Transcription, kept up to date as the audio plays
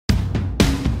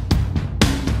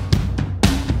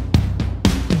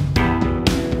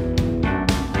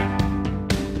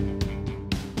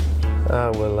I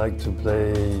would like to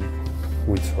play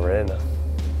with Serena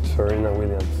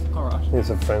Williams. All right. He's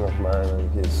a friend of mine and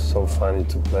he's so funny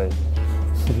to play.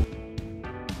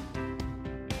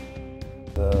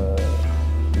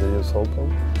 the US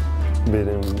Open,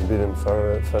 beating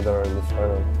Federer in the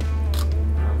final.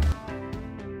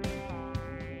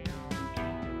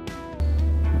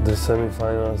 The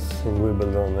semi-finals in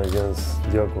Wimbledon against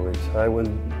Djokovic. I will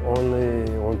only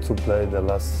want to play the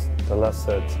last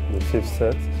set, the fifth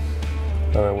set,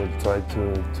 and I will try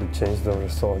to change the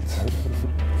result.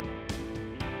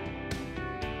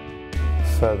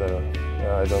 Federer.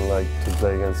 I don't like to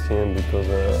play against him because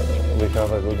we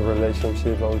have a good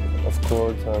relationship of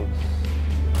course, and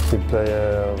he plays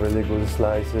really good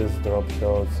slices, drop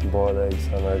shots, volleys,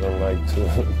 and I don't like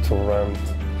to run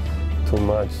too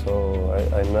much, so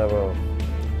I never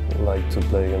like to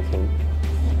play against him.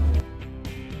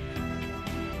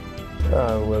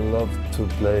 I would love to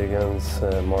play against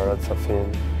Marat Safin.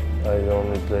 I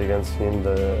only play against him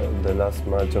the last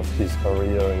match of his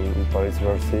career in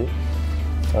Paris-Bercy,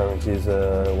 and he's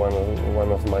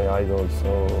one of my idols.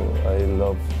 So I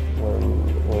love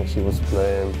when he was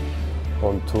playing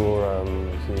on tour, and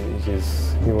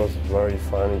he was very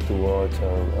funny to watch,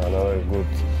 and another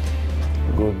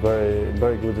very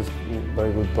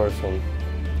good person.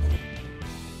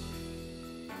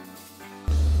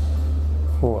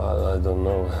 Well, I don't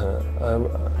know.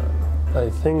 I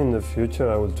think in the future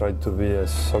I will try to be a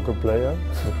soccer player,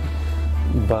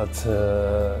 but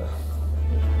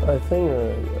I think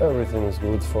everything is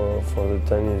good for the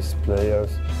tennis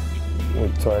players.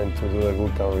 We're trying to do a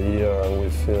good career and we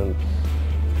feel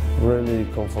really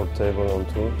comfortable on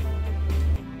tour.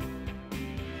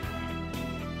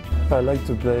 I like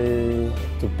to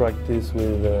practice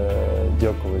with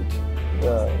Djokovic,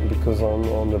 because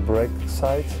on the break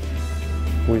side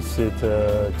we sit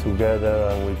together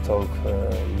and we talk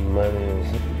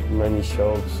many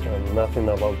shows and nothing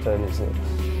about tennis.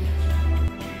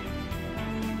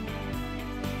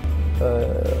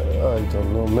 I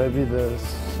don't know, maybe the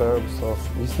serves of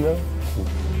Isner.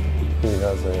 He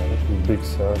has a big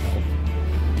serve.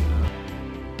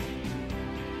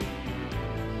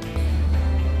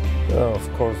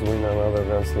 Of course, win another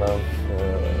Grand Slam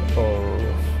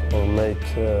or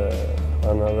make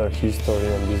another history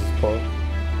in this sport.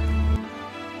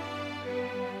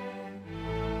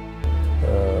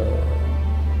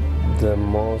 The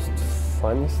most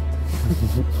funniest?